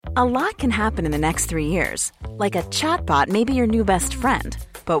A lot can happen in the next 3 years. Like a chatbot may be your new best friend.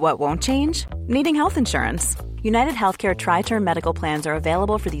 But what won't change? Needing health insurance. United Healthcare Tri-Term Medical Plans are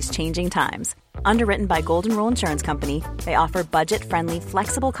available for these changing times. Underwritten by Golden Rule Insurance Company, they offer budget-friendly,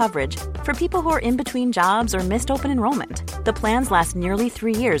 flexible coverage for people who are in between jobs or missed open enrollment. The plans last nearly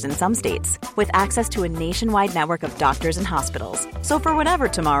 3 years in some states, with access to a nationwide network of doctors and hospitals. So for whatever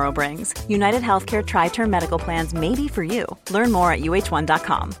tomorrow brings, United Healthcare Tri-Term Medical Plans may be for you. Learn more at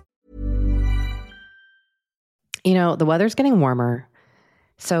uh1.com. You know, the weather's getting warmer.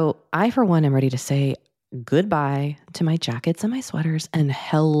 So I, for one, am ready to say goodbye to my jackets and my sweaters and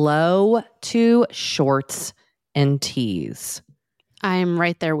hello to shorts and tees. I'm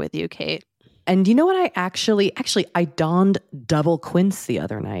right there with you, Kate. And you know what? I donned double quince the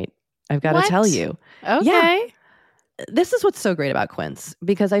other night. I've got to tell you. Okay. Yeah. This is what's so great about quince,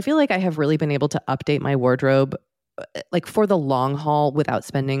 because I feel like I have really been able to update my wardrobe like for the long haul without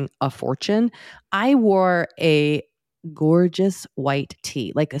spending a fortune. I wore a gorgeous white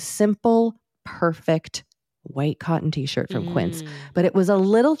tee, like a simple, perfect white cotton t-shirt from Quince, but it was a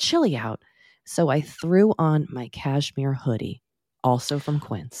little chilly out. So I threw on my cashmere hoodie, also from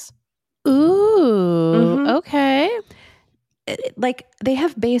Quince. Ooh, okay. Like they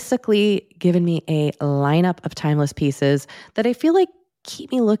have basically given me a lineup of timeless pieces that I feel like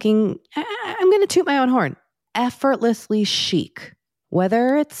keep me looking, I'm going to toot my own horn, effortlessly chic.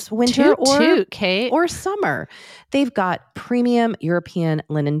 Whether it's winter or summer. They've got premium European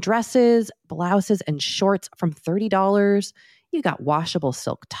linen dresses, blouses, and shorts from $30. You got washable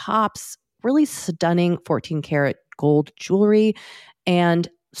silk tops, really stunning 14-karat gold jewelry, and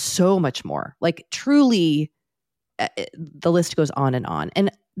so much more. Like truly, the list goes on and on.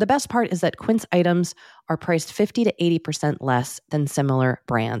 And the best part is that Quince items are priced 50 to 80% less than similar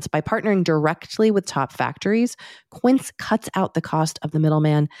brands. By partnering directly with top factories, Quince cuts out the cost of the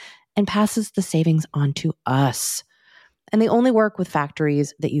middleman and passes the savings on to us. And they only work with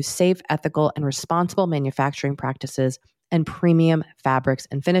factories that use safe, ethical, and responsible manufacturing practices and premium fabrics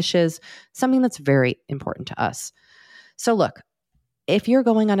and finishes, something that's very important to us. So look, if you're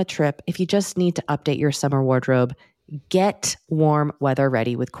going on a trip, if you just need to update your summer wardrobe, get warm weather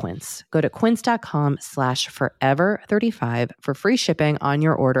ready with Quince. Go to quince.com/forever35 for free shipping on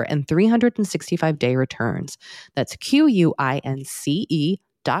your order and 365-day returns. That's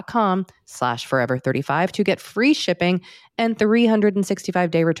QUINCE.com/forever35 to get free shipping and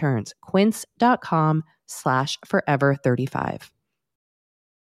 365-day returns. Quince.com/forever35.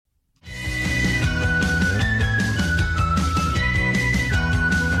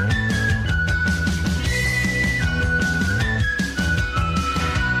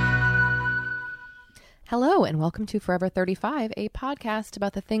 Hello, and welcome to Forever 35, a podcast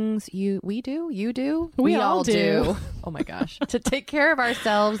about the things we do. We all do. Oh my gosh. To take care of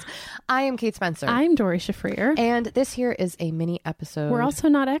ourselves. I am Kate Spencer. I'm Dory Shafrir. And this here is a mini episode. We're also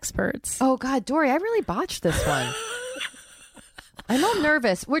not experts. Oh God, Dory, I really botched this one. I'm all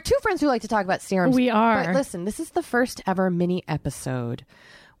nervous. We're two friends who like to talk about serums. We are. But listen, this is the first ever mini episode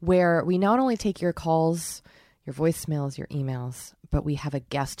where we not only take your calls, your voicemails, your emails, but we have a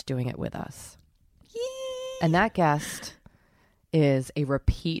guest doing it with us. And that guest is a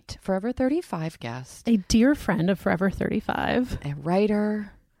repeat Forever 35 guest. A dear friend of Forever 35. A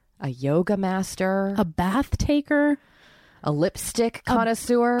writer, a yoga master. A bath taker. A lipstick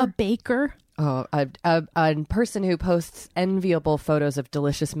connoisseur. A baker. Oh, a person who posts enviable photos of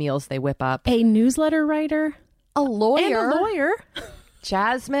delicious meals they whip up. A newsletter writer. A lawyer. And a lawyer.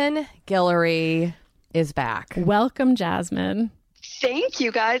 Jasmine Guillory is back. Welcome, Jasmine. Thank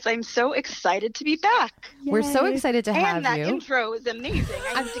you, guys. I'm so excited to be back. Yay. We're so excited to have you. And that intro is amazing.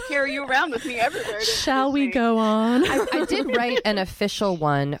 I have to carry you around with me everywhere. Shall we go on? I did write an official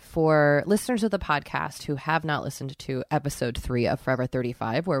one for listeners of the podcast who have not listened to episode 3 of Forever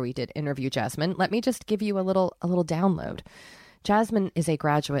 35, where we did interview Jasmine. Let me just give you a little download. Jasmine is a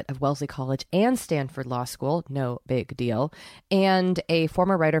graduate of Wellesley College and Stanford Law School, no big deal, and a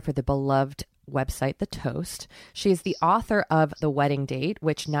former writer for the beloved website The Toast. She is the author of The Wedding Date,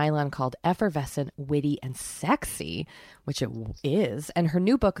 which Nylon called effervescent, witty, and sexy, which it is. And her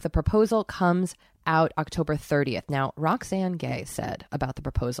new book, The Proposal, comes out October 30th. Now, Roxane Gay said about The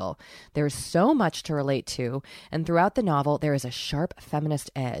Proposal, there's so much to relate to, and throughout the novel, there is a sharp feminist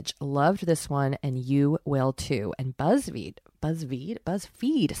edge. Loved this one, and you will too. And BuzzFeed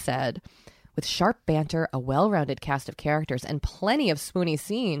said, with sharp banter, a well-rounded cast of characters, and plenty of swoony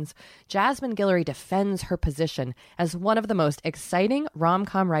scenes, Jasmine Guillory defends her position as one of the most exciting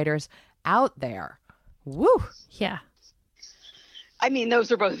rom-com writers out there. Woo! Yeah. I mean, those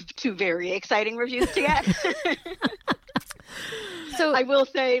are both two very exciting reviews to get. So I will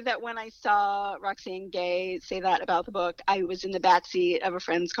say that when I saw Roxane Gay say that about the book, I was in the backseat of a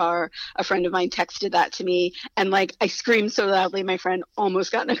friend's car. A friend of mine texted that to me, and like I screamed so loudly, my friend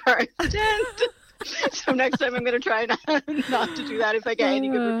almost got in a car accident. So next time I'm going to try not to do that if I get any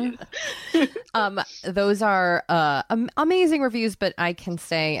good reviews. Those are amazing reviews, but I can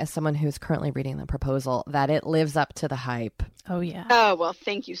say, as someone who's currently reading The Proposal, that it lives up to the hype. Oh, yeah. Oh, well,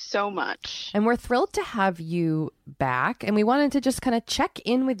 thank you so much. And we're thrilled to have you back. And we wanted to just kind of check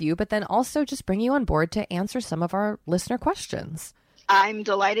in with you, but then also just bring you on board to answer some of our listener questions. I'm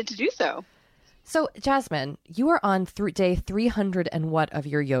delighted to do so. So, Jasmine, you are on day 300 and what of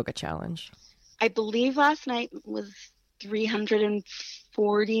your yoga challenge? I believe last night was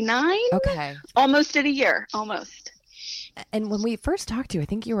 349. Okay. Almost at a year. Almost. And when we first talked to you, I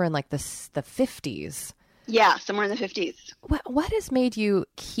think you were in like the 50s. Yeah, somewhere in the 50s. What has made you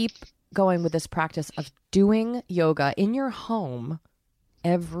keep going with this practice of doing yoga in your home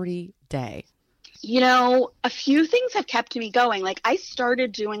every day? You know, a few things have kept me going. Like, I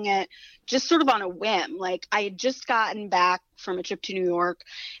started doing it just sort of on a whim. Like, I had just gotten back from a trip to New York.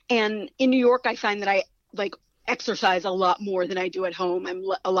 And in New York, I find that I, like, exercise a lot more than I do at home. I'm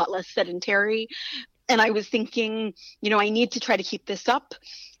a lot less sedentary. And I was thinking, you know, I need to try to keep this up.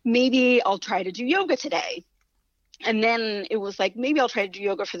 Maybe I'll try to do yoga today. And then it was like, maybe I'll try to do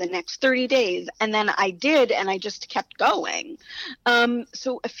yoga for the next 30 days. And then I did, and I just kept going.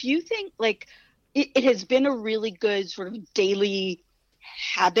 So a few things, like, it has been a really good sort of daily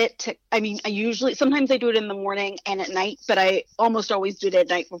habit. Sometimes I do it in the morning and at night, but I almost always do it at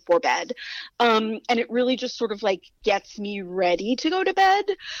night before bed. And it really just sort of like gets me ready to go to bed.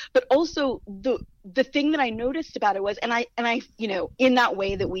 But also the thing that I noticed about it was, and I, you know, in that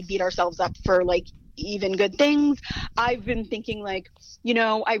way that we beat ourselves up for like even good things, I've been thinking like, you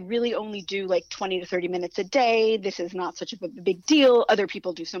know, I really only do like 20 to 30 minutes a day. This is not such a big deal. Other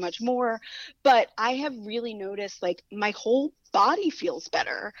people do so much more. But I have really noticed like my whole body feels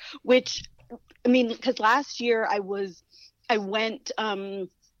better, which, I mean, because last year I went in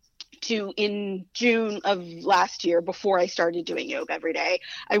June of last year, before I started doing yoga every day,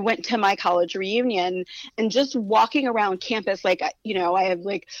 I went to my college reunion, and just walking around campus, like, you know, I have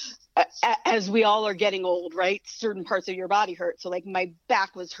like, as we all are getting old, right? Certain parts of your body hurt. So like my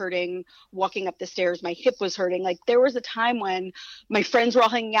back was hurting walking up the stairs. My hip was hurting. Like there was a time when my friends were all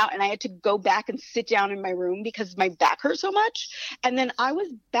hanging out and I had to go back and sit down in my room because my back hurt so much. And then I was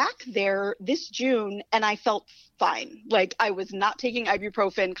back there this June and I felt fine. Like I was not taking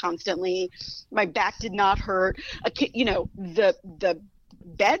ibuprofen constantly. My back did not hurt. You know, the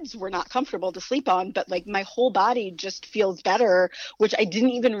beds were not comfortable to sleep on, but like my whole body just feels better, which I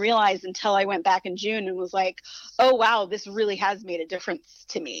didn't even realize until I went back in June and was like, oh wow, this really has made a difference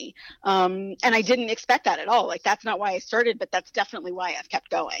to me. And I didn't expect that at all. Like that's not why I started, but that's definitely why I've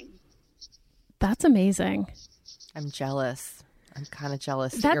kept going. That's amazing. I'm jealous. I'm kind of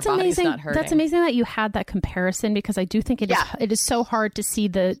jealous that That's your body's amazing. not hurting. That's amazing that you had that comparison, because I do think it is so hard to see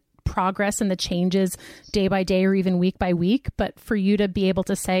the progress and the changes day by day or even week by week. But for you to be able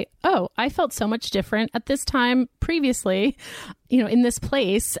to say, oh, I felt so much different at this time previously, you know, in this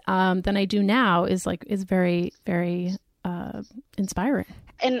place than I do now is very, very inspiring.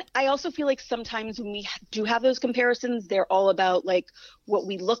 And I also feel like sometimes when we do have those comparisons, they're all about like what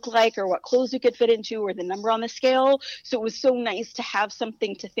we look like or what clothes we could fit into or the number on the scale. So it was so nice to have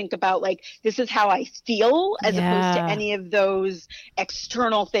something to think about, like, this is how I feel, as opposed to any of those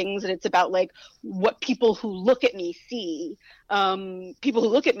external things. And it's about like what people who look at me see. People who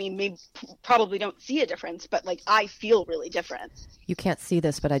look at me probably don't see a difference, but like I feel really different. You can't see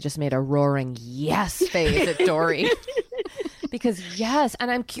this, but I just made a roaring yes face at Dory. Because yes, and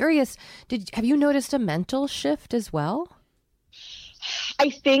I'm curious, have you noticed a mental shift as well? I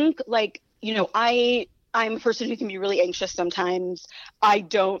think like, you know, I'm a person who can be really anxious sometimes. I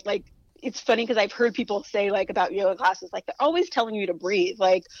don't like, it's funny because I've heard people say like about yoga classes, like they're always telling you to breathe.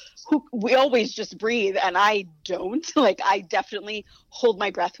 Like we always just breathe, and I don't. Like I definitely hold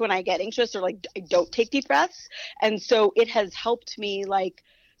my breath when I get anxious, or like I don't take deep breaths. And so it has helped me like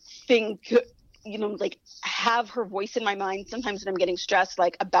think, you know, like have her voice in my mind sometimes when I'm getting stressed,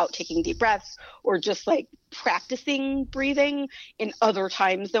 like about taking deep breaths, or just like practicing breathing in other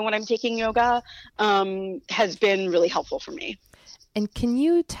times than when I'm taking yoga, has been really helpful for me. And can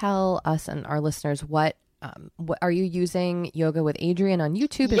you tell us and our listeners what are you using Yoga with Adriene on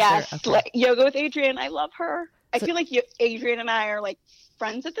YouTube? Yes, Yoga with Adriene. I love her. I feel like Adriene and I are like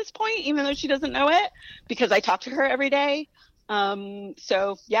friends at this point, even though she doesn't know it, because I talk to her every day.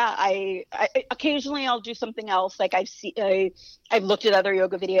 So yeah, I occasionally I'll do something else. Like I've looked at other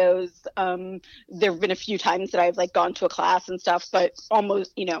yoga videos. There've been a few times that I've like gone to a class and stuff, but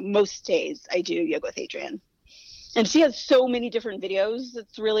almost, most days I do yoga with Adriene. And she has so many different videos.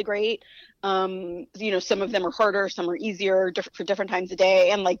 It's really great. Some of them are harder, some are easier for different times of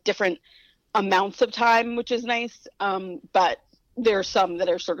day and like different amounts of time, which is nice. But there are some that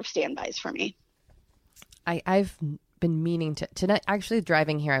are sort of standbys for me. I've been meaning to tonight. Actually,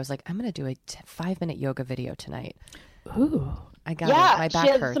 driving here, I was like, I'm going to do a 5-minute yoga video tonight. Ooh, I got it. My back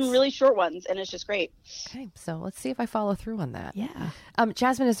she has hurts. some really short ones, and it's just great. Okay, so let's see if I follow through on that. Yeah.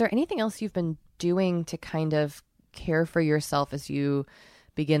 Jasmine, is there anything else you've been doing to kind of care for yourself as you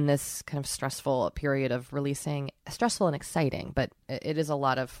begin this kind of stressful period of releasing? Stressful and exciting, but it is a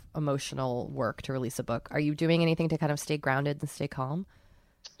lot of emotional work to release a book. Are you doing anything to kind of stay grounded and stay calm?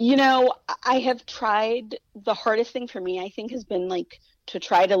 I have tried. The hardest thing for me, I think, has been like to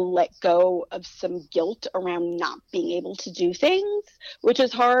try to let go of some guilt around not being able to do things, which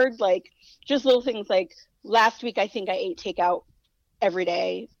is hard. Like just little things like last week, I think I ate takeout every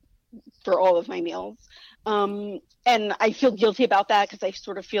day for all of my meals. And I feel guilty about that because I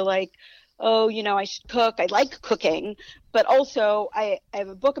sort of feel like, I should cook. I like cooking, but also I have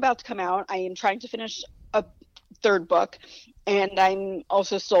a book about to come out. I am trying to finish a third book, and I'm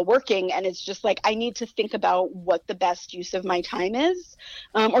also still working, and it's just like I need to think about what the best use of my time is.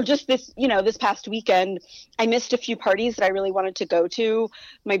 Or just this past weekend, I missed a few parties that I really wanted to go to.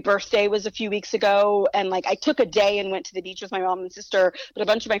 My birthday was a few weeks ago, and like I took a day and went to the beach with my mom and sister, but a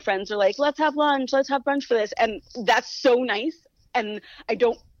bunch of my friends are like, let's have lunch, let's have brunch for this. And that's so nice. And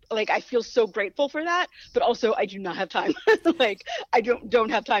I feel so grateful for that, but also I do not have time. Like I don't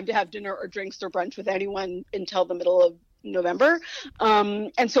have time to have dinner or drinks or brunch with anyone until the middle of November.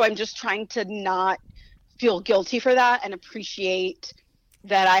 And so I'm just trying to not feel guilty for that and appreciate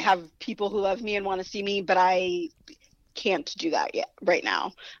that I have people who love me and want to see me, but I can't do that yet right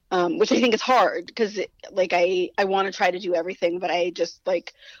now. Which I think is hard because I want to try to do everything, but I just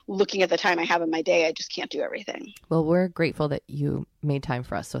looking at the time I have in my day, I just can't do everything. Well, we're grateful that you made time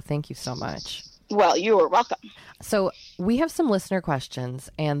for us. So thank you so much. Well, you are welcome. So we have some listener questions,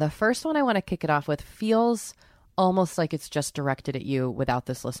 and the first one I want to kick it off with feels almost like it's just directed at you without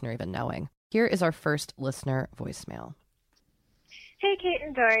this listener even knowing. Here is our first listener voicemail. Hey, Kate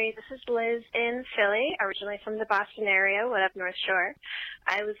and Dory. This is Liz in Philly, originally from the Boston area, what up North Shore.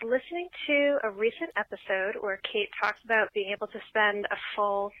 I was listening to a recent episode where Kate talks about being able to spend a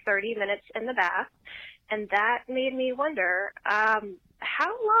full 30 minutes in the bath, and that made me wonder, how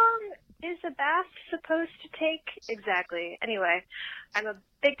long is a bath supposed to take exactly? Anyway, I'm a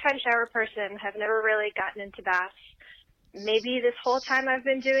big-time shower person, have never really gotten into baths. Maybe this whole time I've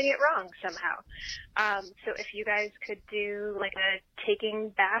been doing it wrong somehow. So if you guys could do a taking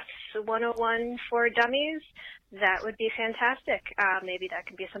baths 101 for dummies, that would be fantastic. Maybe that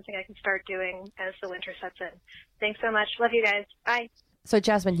could be something I can start doing as the winter sets in. Thanks so much. Love you guys. Bye. So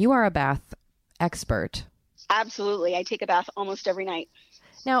Jasmine, you are a bath expert. Absolutely. I take a bath almost every night.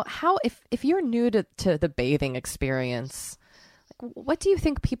 Now, if you're new to the bathing experience, what do you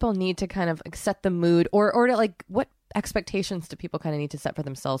think people need to kind of set the mood or what expectations do people kind of need to set for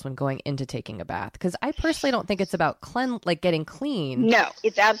themselves when going into taking a bath? Because I personally don't think it's about getting clean. No,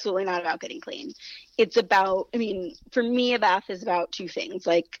 it's absolutely not about getting clean. It's about, for me, a bath is about two things,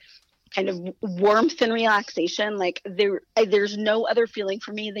 kind of warmth and relaxation. There's no other feeling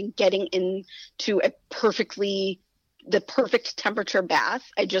for me than getting into the perfect temperature bath.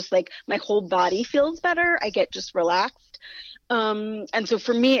 I just my whole body feels better. I get just relaxed. And so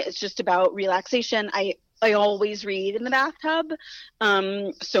for me, it's just about relaxation. I always read in the bathtub.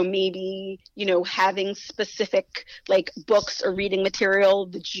 So maybe, having specific books or reading material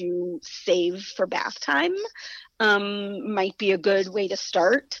that you save for bath time might be a good way to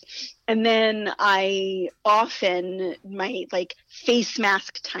start. And then my face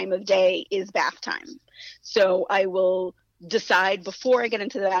mask time of day is bath time. So I will decide before I get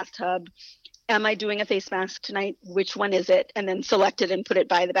into the bathtub, am I doing a face mask tonight? Which one is it? And then select it and put it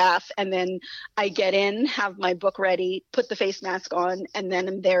by the bath. And then I get in, have my book ready, put the face mask on, and then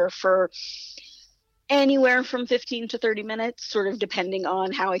I'm there for anywhere from 15 to 30 minutes, sort of depending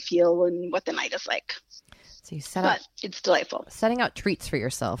on how I feel and what the night is like. So you it's delightful. Setting out treats for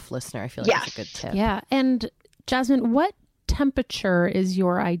yourself, listener, I feel like that's a good tip. Yeah. And Jasmine, what temperature is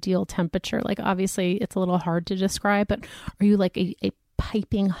your ideal temperature? Obviously it's a little hard to describe, but are you a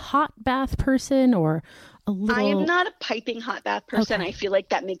piping hot bath person or a little... I am not a piping hot bath person. Okay. I feel like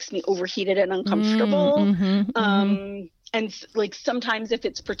that makes me overheated and uncomfortable. And like sometimes if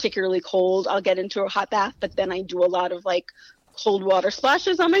it's particularly cold, I'll get into a hot bath, but then I do a lot of like cold water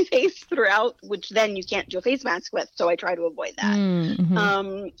splashes on my face throughout, which then you can't do a face mask with. So I try to avoid that.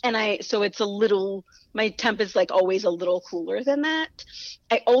 Mm-hmm. So it's my temp is like always a little cooler than that.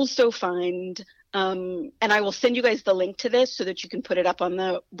 I also find, and I will send you guys the link to this so that you can put it up on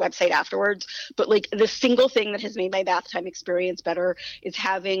the website afterwards. But like the single thing that has made my bath time experience better is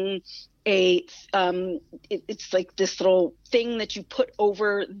having it's like this little thing that you put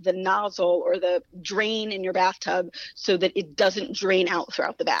over the nozzle or the drain in your bathtub so that it doesn't drain out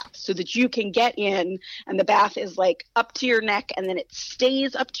throughout the bath, so that you can get in and the bath is like up to your neck and then it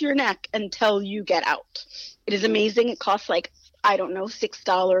stays up to your neck until you get out. It is amazing. It costs like, I don't know,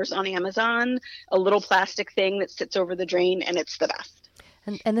 $6 on Amazon, a little plastic thing that sits over the drain, and it's the best.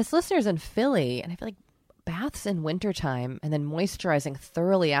 And this listener's in Philly, and I feel like baths in wintertime and then moisturizing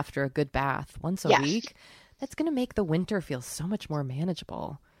thoroughly after a good bath once a week, that's going to make the winter feel so much more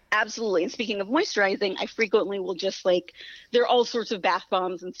manageable. Absolutely. And speaking of moisturizing, I frequently will just there are all sorts of bath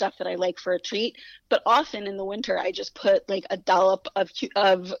bombs and stuff that I like for a treat, but often in the winter, I just put like a dollop of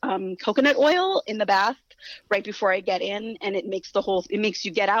coconut oil in the bath right before I get in, and it makes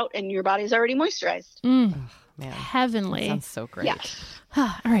you get out and your body's already moisturized. Man. Heavenly. That sounds so great. Yeah.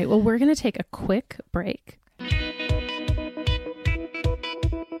 All right. Well, we're going to take a quick break.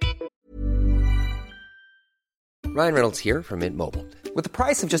 Ryan Reynolds here from Mint Mobile. With the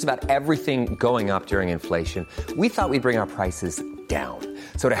price of just about everything going up during inflation, we thought we'd bring our prices down.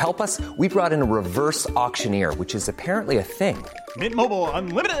 So to help us, we brought in a reverse auctioneer, which is apparently a thing. Mint Mobile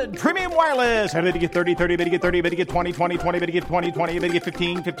Unlimited Premium Wireless. How to get 30, 30, bit to get 30, bit to get 20, 20, 20, bit to get 20, 20, bit to get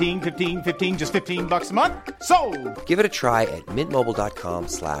 15, 15, 15, 15, just $15 a month? Sold! Give it a try at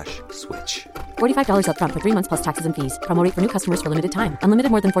mintmobile.com/switch. $45 up front for 3 months plus taxes and fees. Promo rate for new customers for limited time.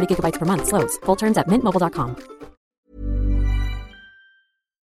 Unlimited more than 40 gigabytes per month. Slows full terms at mintmobile.com.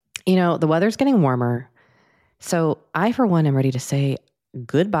 You know, the weather's getting warmer. So I, for one, am ready to say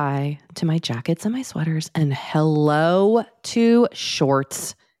goodbye to my jackets and my sweaters and hello to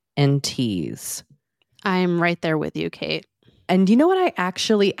shorts and tees. I'm right there with you, Kate. And you know what? I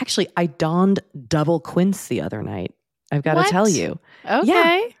actually, I donned double quince the other night. I've got to tell you. Okay.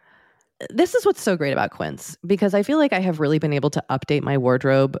 Yeah. This is what's so great about quince, because I feel like I have really been able to update my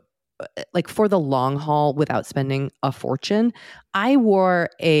wardrobe like for the long haul without spending a fortune. I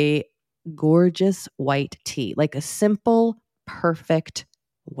wore a gorgeous white tee, like a simple, perfect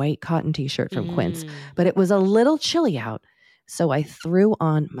white cotton t-shirt from Quince, but it was a little chilly out. So I threw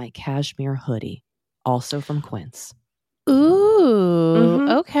on my cashmere hoodie, also from Quince. Ooh,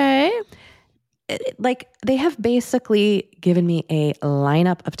 okay. Like they have basically given me a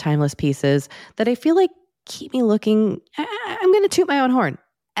lineup of timeless pieces that I feel like keep me looking, I'm going to toot my own horn,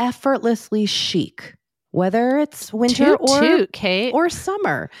 effortlessly chic, whether it's winter or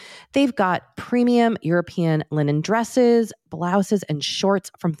summer. They've got premium European linen dresses, blouses, and shorts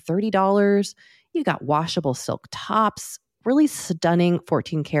from $30. You got washable silk tops, really stunning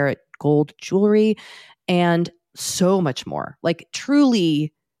 14 karat gold jewelry, and so much more. Like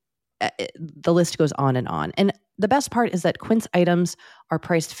truly, the list goes on and on. And the best part is that Quince items are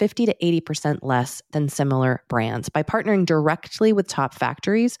priced 50 to 80% less than similar brands. By partnering directly with top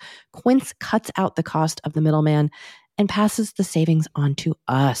factories, Quince cuts out the cost of the middleman and passes the savings on to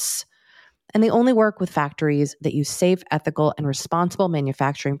us. And they only work with factories that use safe, ethical, and responsible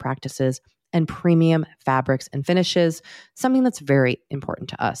manufacturing practices and premium fabrics and finishes, something that's very important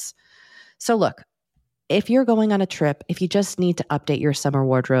to us. So look, if you're going on a trip, if you just need to update your summer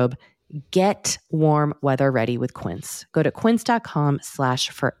wardrobe, get warm weather ready with Quince. Go to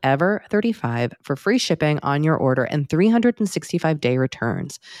quince.com/forever35 for free shipping on your order and 365-day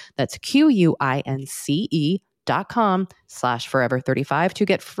returns. That's QUINCE.com/forever35 to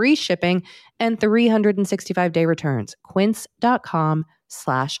get free shipping and 365-day returns.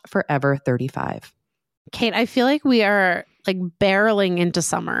 Quince.com/forever35. Kate, I feel like we are like barreling into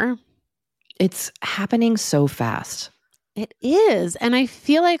summer. It's happening so fast. It is. And I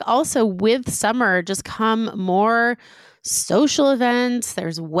feel like also with summer just come more social events.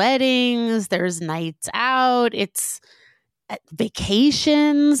 There's weddings, there's nights out, it's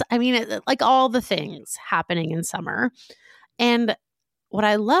vacations. I mean, like all the things happening in summer. And what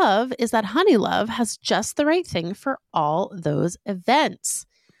I love is that Honeylove has just the right thing for all those events.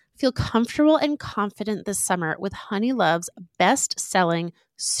 Feel comfortable and confident this summer with Honeylove's best-selling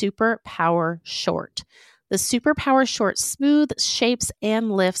Super Power Short. The Super Power Short smooths, shapes, and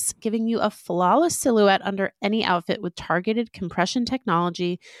lifts, giving you a flawless silhouette under any outfit with targeted compression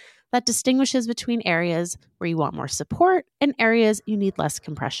technology that distinguishes between areas where you want more support and areas you need less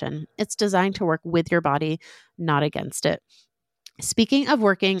compression. It's designed to work with your body, not against it. Speaking of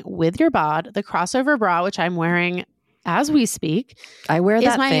working with your bod, the crossover bra, which I'm wearing as we speak. I wear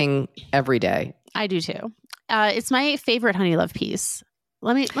that thing every day. I do too. It's my favorite Honeylove piece.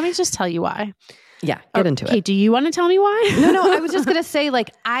 Let me just tell you why. Yeah, get into it. Okay, do you want to tell me why? No, I was just going to say, like,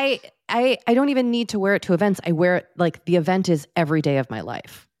 I don't even need to wear it to events. I wear it like the event is every day of my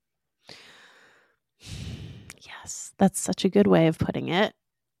life. Yes, that's such a good way of putting it.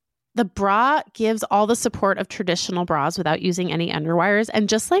 The bra gives all the support of traditional bras without using any underwires. And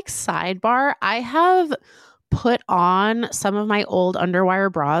just like sidebar, I have put on some of my old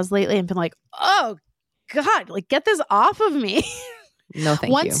underwire bras lately and been like, oh God, like get this off of me. No,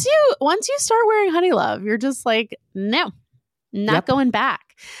 thank you. Once you start wearing Honeylove, you're just like, no, not going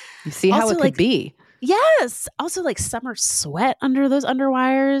back. You see how it could be. Yes. Also, like summer sweat under those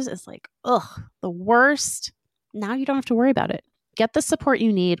underwires is like, ugh, the worst. Now you don't have to worry about it. Get the support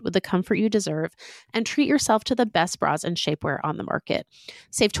you need with the comfort you deserve and treat yourself to the best bras and shapewear on the market.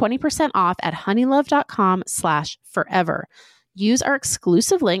 Save 20% off at honeylove.com/forever. Use our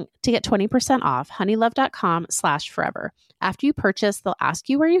exclusive link to get 20% off honeylove.com/forever. After you purchase, they'll ask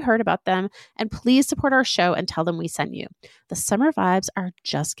you where you heard about them, and please support our show and tell them we sent you. The summer vibes are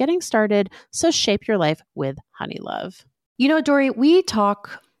just getting started, so shape your life with Honeylove. You know, Doree, we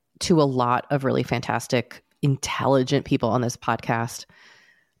talk to a lot of really fantastic, intelligent people on this podcast,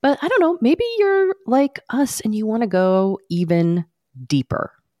 but I don't know, maybe you're like us and you want to go even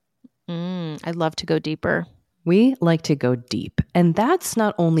deeper. I'd love to go deeper. We like to go deep, and that's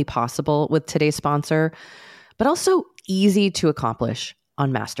not only possible with today's sponsor, but also easy to accomplish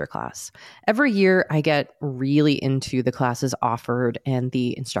on Masterclass. Every year I get really into the classes offered and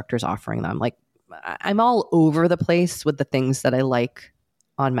the instructors offering them. Like, I'm all over the place with the things that I like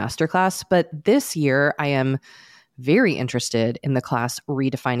on Masterclass, but this year I am very interested in the class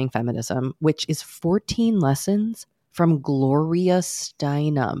Redefining Feminism, which is 14 lessons from Gloria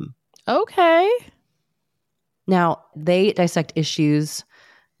Steinem. Okay. Now, they dissect issues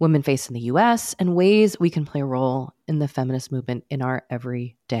women face in the U.S. and ways we can play a role in the feminist movement in our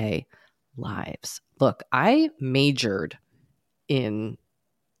everyday lives. Look, I majored in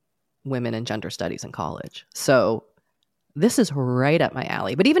women and gender studies in college, so this is right up my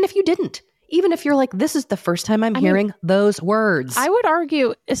alley. But even if you didn't, even if you're like, this is the first time I'm hearing those words. I would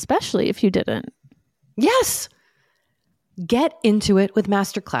argue, especially if you didn't. Yes. Get into it with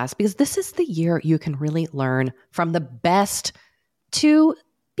Masterclass, because this is the year you can really learn from the best to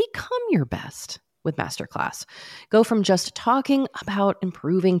become your best with Masterclass. Go from just talking about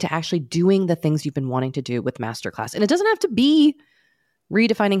improving to actually doing the things you've been wanting to do with Masterclass. And it doesn't have to be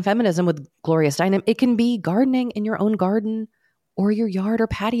redefining feminism with Gloria Steinem. It can be gardening in your own garden or your yard or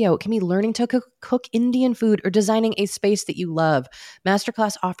patio. It can be learning to cook Indian food or designing a space that you love.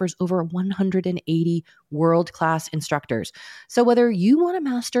 Masterclass offers over 180 world-class instructors. So whether you want to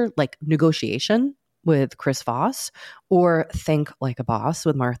master like negotiation with Chris Voss, or think like a boss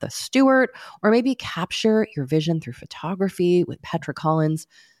with Martha Stewart, or maybe capture your vision through photography with Petra Collins,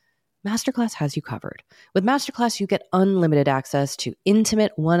 Masterclass has you covered. With Masterclass, you get unlimited access to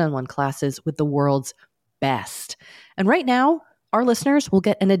intimate one-on-one classes with the world's best. And right now, our listeners will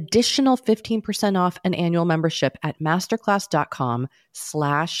get an additional 15% off an annual membership at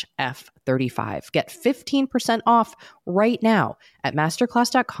masterclass.com/F35. Get 15% off right now at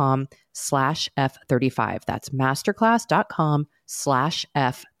masterclass.com/F35. That's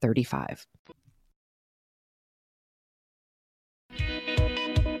masterclass.com/F35.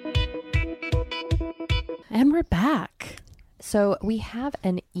 And we're back. So we have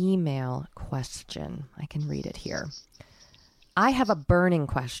an email question. I can read it here. I have a burning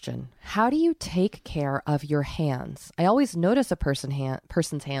question. How do you take care of your hands? I always notice a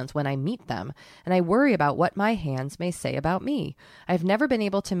person's hands when I meet them, and I worry about what my hands may say about me. I've never been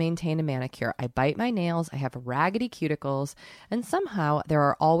able to maintain a manicure. I bite my nails, I have raggedy cuticles, and somehow there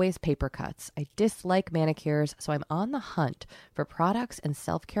are always paper cuts. I dislike manicures, so I'm on the hunt for products and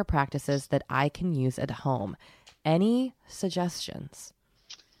self-care practices that I can use at home. Any suggestions?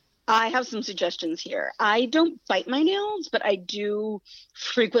 I have some suggestions here. I don't bite my nails, but I do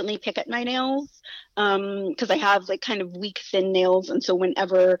frequently pick at my nails because I have like kind of weak, thin nails. And so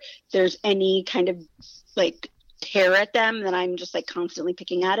whenever there's any kind of like tear at them, then I'm just like constantly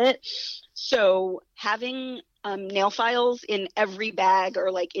picking at it. So having nail files in every bag or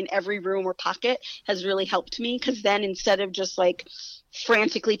like in every room or pocket has really helped me, because then instead of just like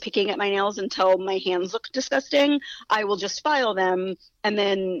frantically picking at my nails until my hands look disgusting, I will just file them, and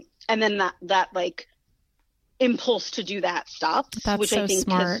then that like impulse to do that stops, That's which so I think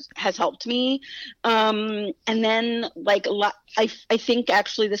smart. has helped me. And then like I think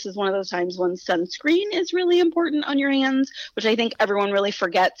actually this is one of those times when sunscreen is really important on your hands, which I think everyone really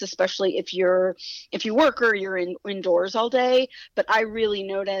forgets, especially if you work or you're indoors all day. But I really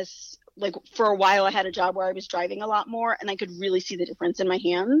notice, like, for a while I had a job where I was driving a lot more and I could really see the difference in my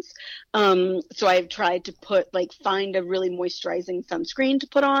hands. So I've tried to find a really moisturizing sunscreen to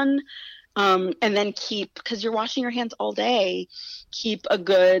put on. And then because you're washing your hands all day, keep a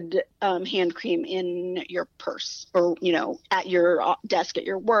good hand cream in your purse or, at your desk at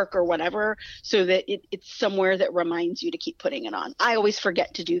your work or whatever, so that it's somewhere that reminds you to keep putting it on. I always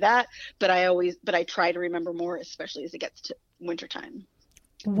forget to do that, but I try to remember more, especially as it gets to wintertime.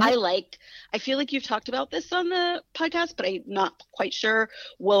 I feel like you've talked about this on the podcast, but I'm not quite sure.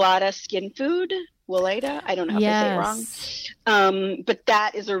 Weleda Skin Food. Weleda. I don't know if I say it wrong. But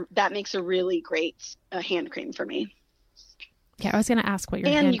that makes a really great hand cream for me. Yeah, I was going to ask what your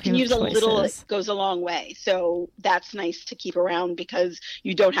hand and you can use a little. It goes a long way, so that's nice to keep around because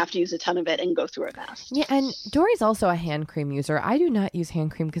you don't have to use a ton of it and go through it fast. Yeah, and Dory's also a hand cream user. I do not use hand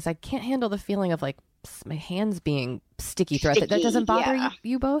cream because I can't handle the feeling of like my hands being sticky throughout. That doesn't bother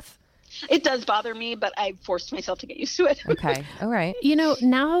you both? It does bother me, but I forced myself to get used to it. Okay. All right.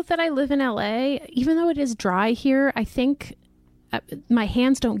 Now that I live in LA, even though it is dry here, I think my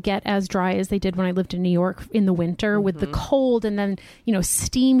hands don't get as dry as they did when I lived in New York in the winter with the cold, and then,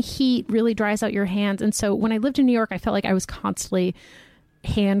 steam heat really dries out your hands. And so when I lived in New York, I felt like I was constantly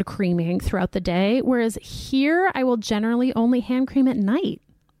hand creaming throughout the day. Whereas here, I will generally only hand cream at night.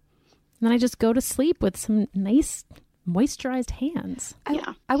 And then I just go to sleep with some nice moisturized hands.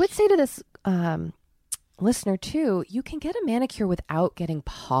 I would say to this listener too, you can get a manicure without getting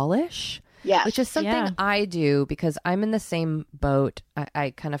polish. Yeah, which is something I do because I'm in the same boat.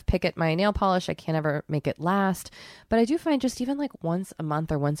 I kind of pick at my nail polish. I can't ever make it last. But I do find just even like once a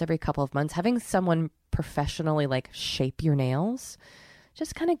month or once every couple of months, having someone professionally like shape your nails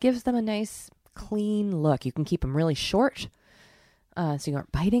just kind of gives them a nice clean look. You can keep them really short so you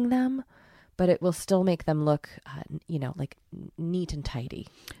aren't biting them, but it will still make them look, like neat and tidy.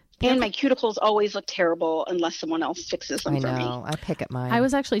 And my cuticles always look terrible unless someone else fixes them for me. I pick at mine. I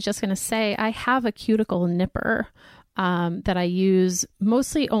was actually just going to say, I have a cuticle nipper that I use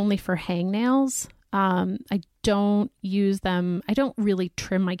mostly only for hangnails. I don't use them. I don't really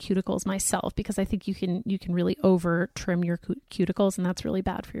trim my cuticles myself because I think you can really over trim your cuticles, and that's really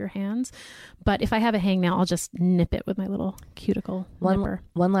bad for your hands. But if I have a hangnail, I'll just nip it with my little cuticle nipper.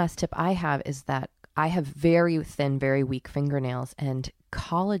 One last tip I have is that I have very thin, very weak fingernails, and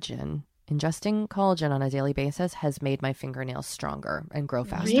ingesting collagen on a daily basis has made my fingernails stronger and grow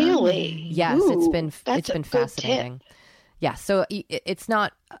faster. Really? Yes, Ooh, it's been fascinating. Tip. Yeah, so it's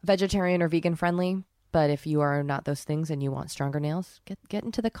not vegetarian or vegan friendly, but if you are not those things and you want stronger nails, get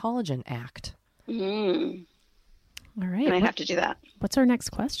into the collagen act. Mm. All right. And I have to do that. What's our next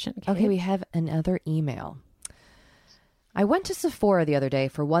question, Kate? Okay, we have another email. I went to Sephora the other day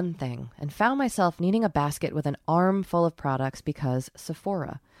for one thing and found myself needing a basket with an arm full of products because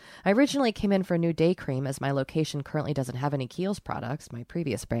Sephora. I originally came in for a new day cream as my location currently doesn't have any Kiehl's products, my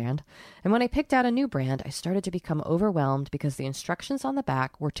previous brand. And when I picked out a new brand, I started to become overwhelmed because the instructions on the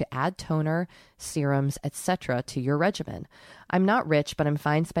back were to add toner, serums, etc. to your regimen. I'm not rich, but I'm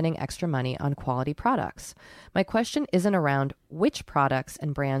fine spending extra money on quality products. My question isn't around which products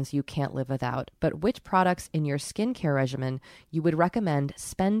and brands you can't live without, but which products in your skincare regimen you would recommend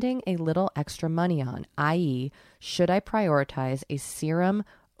spending a little extra money on, i.e., should I prioritize a serum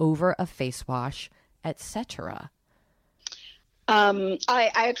over a face wash, etc.?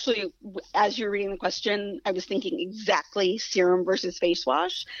 I actually, as you're reading the question, I was thinking exactly serum versus face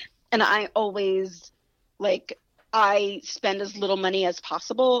wash. And I always, I spend as little money as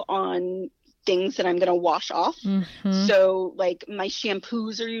possible on things that I'm going to wash off. Mm-hmm. So my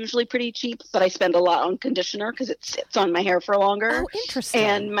shampoos are usually pretty cheap, but I spend a lot on conditioner because it sits on my hair for longer. Oh, interesting.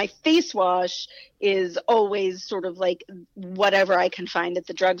 And my face wash is always sort of whatever I can find at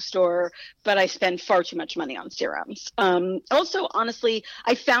the drugstore, but I spend far too much money on serums. Also, honestly,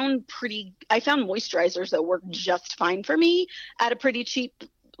 I found moisturizers that work just fine for me at a pretty cheap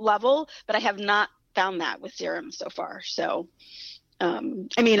level, but I have not found that with serums so far. So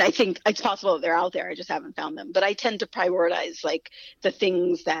I think it's possible that they're out there. I just haven't found them. But I tend to prioritize the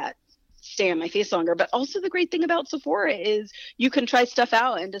things that stay on my face longer. But also the great thing about Sephora is you can try stuff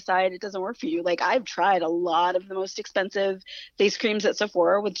out and decide it doesn't work for you. I've tried a lot of the most expensive face creams at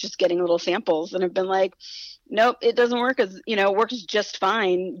Sephora with just getting little samples and have been nope, it doesn't work it works just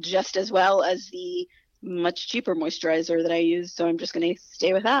fine, just as well as the much cheaper moisturizer that I use. So I'm just going to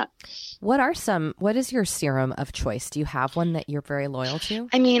stay with that. What is your serum of choice? Do you have one that you're very loyal to?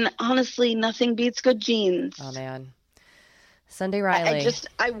 I mean, honestly, nothing beats Good Genes. Oh, man. Sunday Riley.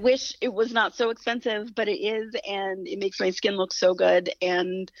 I wish it was not so expensive, but it is, and it makes my skin look so good.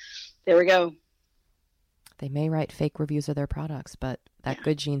 And there we go. They may write fake reviews of their products, but that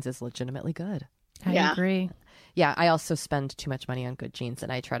Good Genes is legitimately good. I agree. Yeah, I also spend too much money on Good Genes,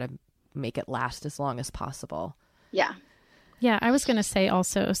 and I try to make it last as long as possible. Yeah. Yeah, I was going to say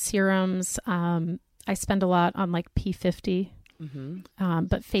also serums. I spend a lot on like P50,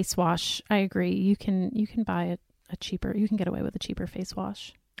 but face wash, I agree. You can buy a cheaper, you can get away with a cheaper face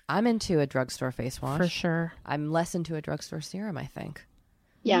wash. I'm into a drugstore face wash. For sure. I'm less into a drugstore serum, I think.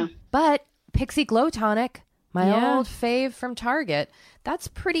 Yeah. But Pixie Glow Tonic, my old fave from Target, that's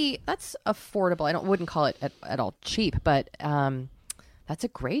affordable. I wouldn't call it at all cheap, but that's a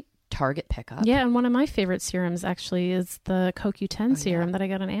great Target pickup. Yeah, and one of my favorite serums actually is the CoQ10 serum that I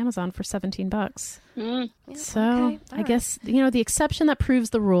got on Amazon for $17. Mm. So I guess, the exception that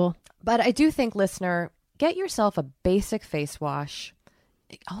proves the rule. But I do think, listener, get yourself a basic face wash.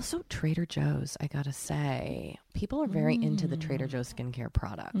 Also, Trader Joe's, I gotta say. People are very into the Trader Joe's skincare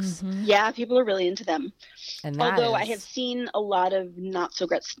products. Mm-hmm. Yeah, people are really into them. And although I have seen a lot of not so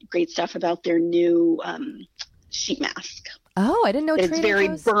great stuff about their new sheet mask. Oh, I didn't know it's very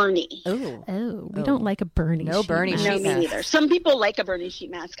burny. Oh, we don't like a burny No sheet burny mask. sheet No, me mask. neither. Some people like a burny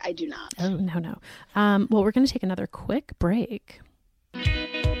sheet mask. I do not. Oh, no. Well, we're going to take another quick break.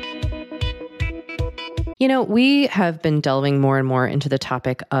 We have been delving more and more into the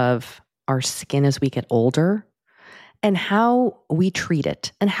topic of our skin as we get older and how we treat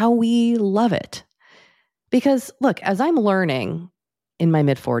it and how we love it. Because look, as I'm learning in my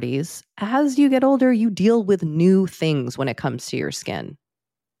mid-40s, as you get older, you deal with new things when it comes to your skin.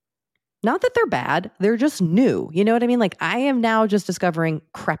 Not that they're bad, they're just new. You know what I mean? Like I am now just discovering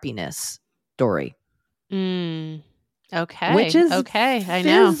crepiness, Dory. Okay. Which is I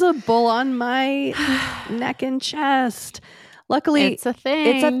know. visible on my neck and chest. Luckily, It's a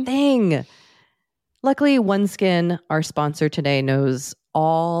thing. Luckily, OneSkin, our sponsor today, knows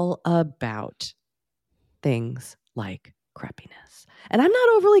all about things like crepiness. And I'm not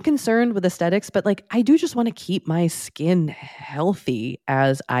overly concerned with aesthetics, but I do just want to keep my skin healthy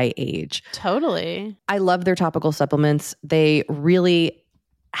as I age. Totally. I love their topical supplements. They really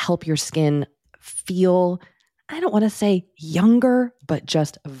help your skin feel, I don't want to say younger, but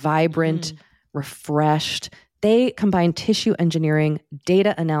just vibrant, refreshed. They combine tissue engineering,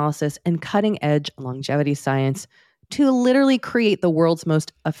 data analysis, and cutting-edge longevity science to literally create the world's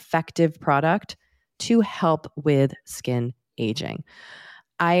most effective product to help with skin aging.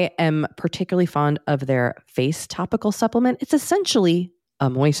 I am particularly fond of their face topical supplement. It's essentially a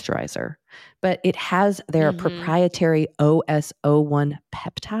moisturizer, but it has their proprietary OS01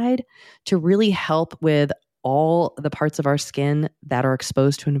 peptide to really help with all the parts of our skin that are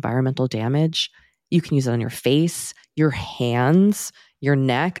exposed to environmental damage. You can use it on your face, your hands, your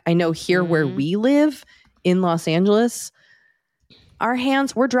neck. I know here where we live in Los Angeles, our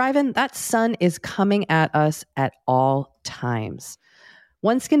hands, we're driving, that sun is coming at us at all times.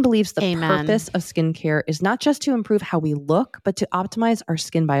 OneSkin believes the purpose of skincare is not just to improve how we look, but to optimize our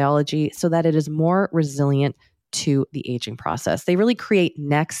skin biology so that it is more resilient to the aging process. They really create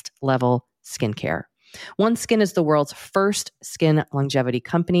next level skincare. OneSkin is the world's first skin longevity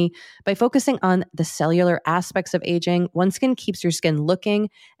company. By focusing on the cellular aspects of aging, OneSkin keeps your skin looking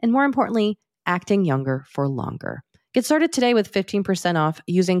and, more importantly, acting younger for longer. Get started today with 15% off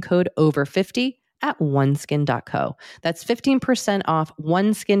using code OVER50 at oneskin.co. That's 15% off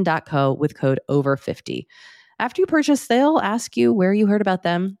oneskin.co with code OVER50. After you purchase, they'll ask you where you heard about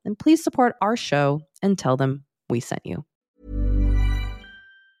them, and please support our show and tell them we sent you.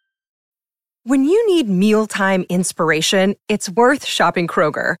 When you need mealtime inspiration, it's worth shopping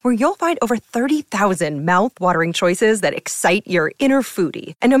Kroger, where you'll find over 30,000 mouth-watering choices that excite your inner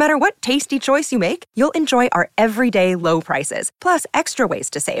foodie. And no matter what tasty choice you make, you'll enjoy our everyday low prices, plus extra ways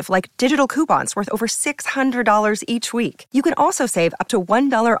to save, like digital coupons worth over $600 each week. You can also save up to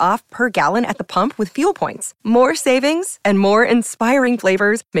 $1 off per gallon at the pump with fuel points. More savings and more inspiring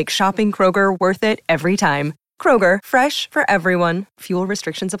flavors make shopping Kroger worth it every time. Kroger, fresh for everyone. Fuel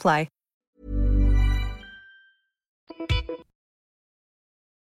restrictions apply.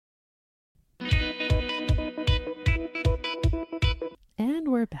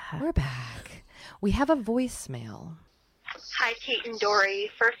 And we're back. We're back. We have a voicemail. Hi, Kate and Dory.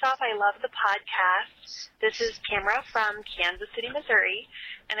 First off, I love the podcast. This is Tamara from Kansas City, Missouri,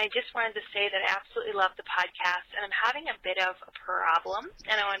 and I just wanted to say that I absolutely love the podcast, and I'm having a bit of a problem,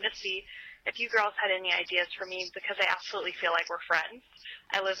 and I wanted to see if you girls had any ideas for me, because I absolutely feel like we're friends.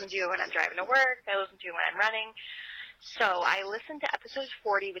 I listen to you when I'm driving to work. I listen to you when I'm running. So I listened to episode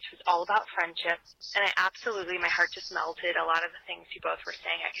 40, which was all about friendship, and my heart just melted. A lot of the things you both were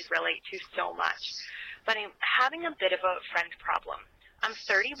saying I could relate to so much. But I'm having a bit of a friend problem. I'm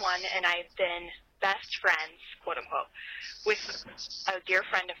 31, and I've been best friends, quote unquote, with a dear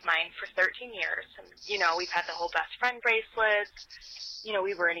friend of mine for 13 years. And, we've had the whole best friend bracelets.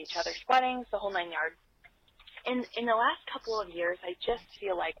 We were in each other's weddings, the whole 9 yards. And in the last couple of years, I just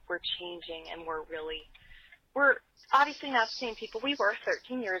feel like we're changing, and we're obviously not the same people we were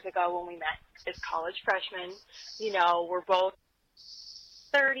 13 years ago when we met as college freshmen. We're both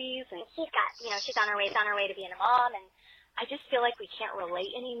 30s, and she's on her way to being a mom, and I just feel like we can't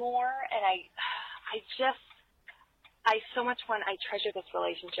relate anymore. And I treasure this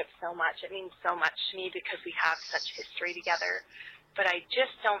relationship so much. It means so much to me because we have such history together. But I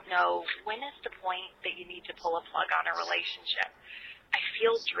just don't know, when is the point that you need to pull a plug on a relationship? I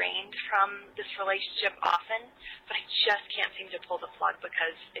feel drained from this relationship often, but I just can't seem to pull the plug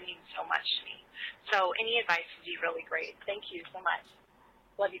because it means so much to me. So any advice would be really great. Thank you so much.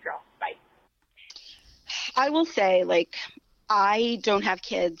 Love you, girl. Bye. I will say, I don't have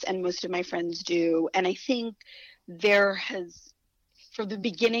kids, and most of my friends do. And I think from the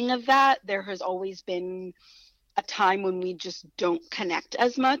beginning of that, there has always been a time when we just don't connect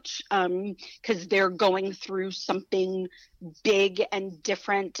as much because they're going through something big and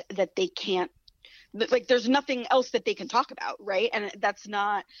different that they can't, there's nothing else that they can talk about, right? And that's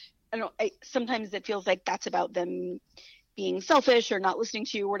not, sometimes it feels like that's about them being selfish or not listening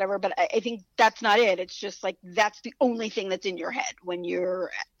to you or whatever, but I think that's not it. It's just that's the only thing that's in your head when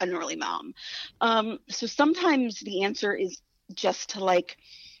you're an early mom. So sometimes the answer is just to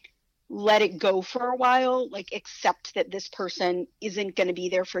let it go for a while, accept that this person isn't going to be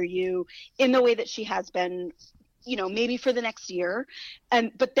there for you in the way that she has been, maybe for the next year.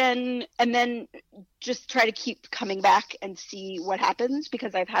 And then just try to keep coming back and see what happens,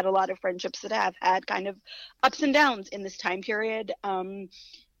 because I've had a lot of friendships that have had kind of ups and downs in this time period. And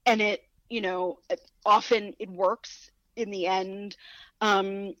it, often it works in the end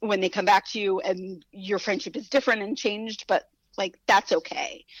when they come back to you and your friendship is different and changed, but that's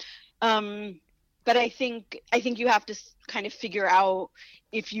okay. But I think you have to kind of figure out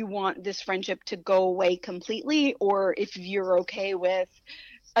if you want this friendship to go away completely, or if you're okay with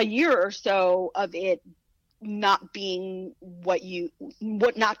a year or so of it not being what you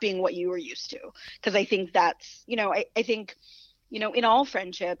were used to. Because I think that's, I think, in all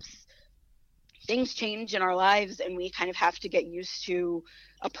friendships, things change in our lives, and we kind of have to get used to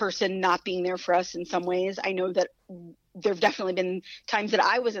a person not being there for us in some ways. I know that there have definitely been times that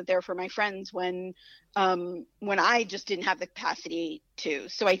I wasn't there for my friends when I just didn't have the capacity to.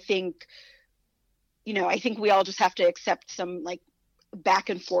 So I think, I think we all just have to accept some back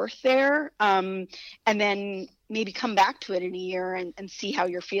and forth there, and then maybe come back to it in a year and see how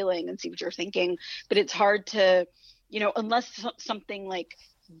you're feeling and see what you're thinking. But it's hard to, unless something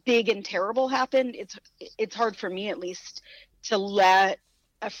big and terrible happened, it's hard for me at least to let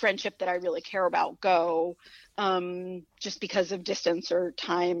a friendship that I really care about go, just because of distance or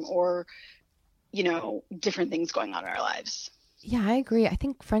time or, different things going on in our lives. Yeah, I agree. I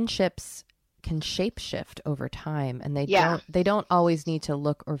think friendships can shapeshift over time, and they don't always need to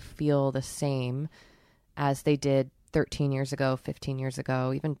look or feel the same as they did 13 years ago, 15 years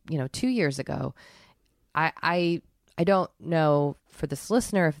ago, even, 2 years ago. I don't know for this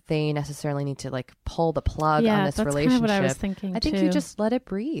listener if they necessarily need to pull the plug on this relationship. Kind of what I was thinking. I think you just let it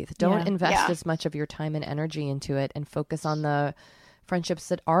breathe. Don't invest as much of your time and energy into it, and focus on the friendships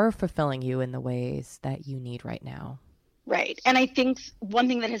that are fulfilling you in the ways that you need right now. Right. And I think one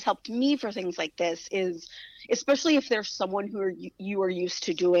thing that has helped me for things like this is, especially if there's someone who you are used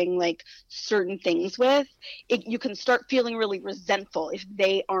to doing certain things with, you can start feeling really resentful if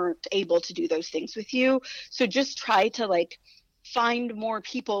they aren't able to do those things with you. So just try to find more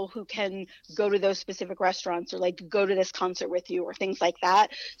people who can go to those specific restaurants, or go to this concert with you, or things like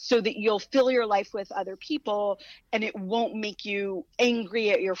that, so that you'll fill your life with other people, and it won't make you angry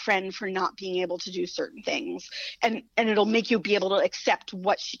at your friend for not being able to do certain things, and it'll make you be able to accept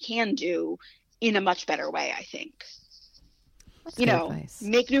what she can do in a much better way, I think. That's good advice.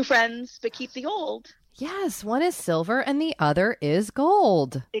 Make new friends, but keep the old. Yes, one is silver and the other is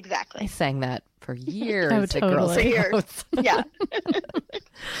gold. Exactly. I sang that for years. Totally. For years. Yeah.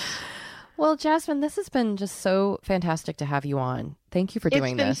 Well, Jasmine, this has been just so fantastic to have you on. Thank you for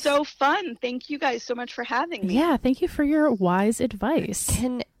doing this. It's been so fun. Thank you guys so much for having me. Yeah, thank you for your wise advice.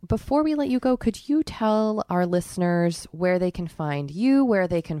 Before we let you go, could you tell our listeners where they can find you, where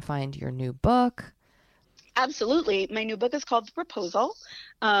they can find your new book? Absolutely. My new book is called The Proposal.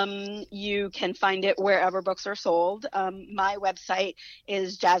 You can find it wherever books are sold. My website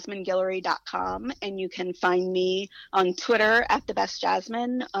is jasmineguillory.com, and you can find me on Twitter at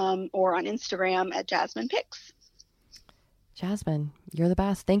 @thebestjasmine or on Instagram at JasminePics. Jasmine, you're the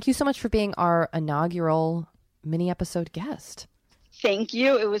best. Thank you so much for being our inaugural mini episode guest. Thank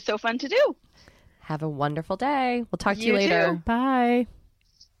you. It was so fun to do. Have a wonderful day. We'll talk to you later. Bye.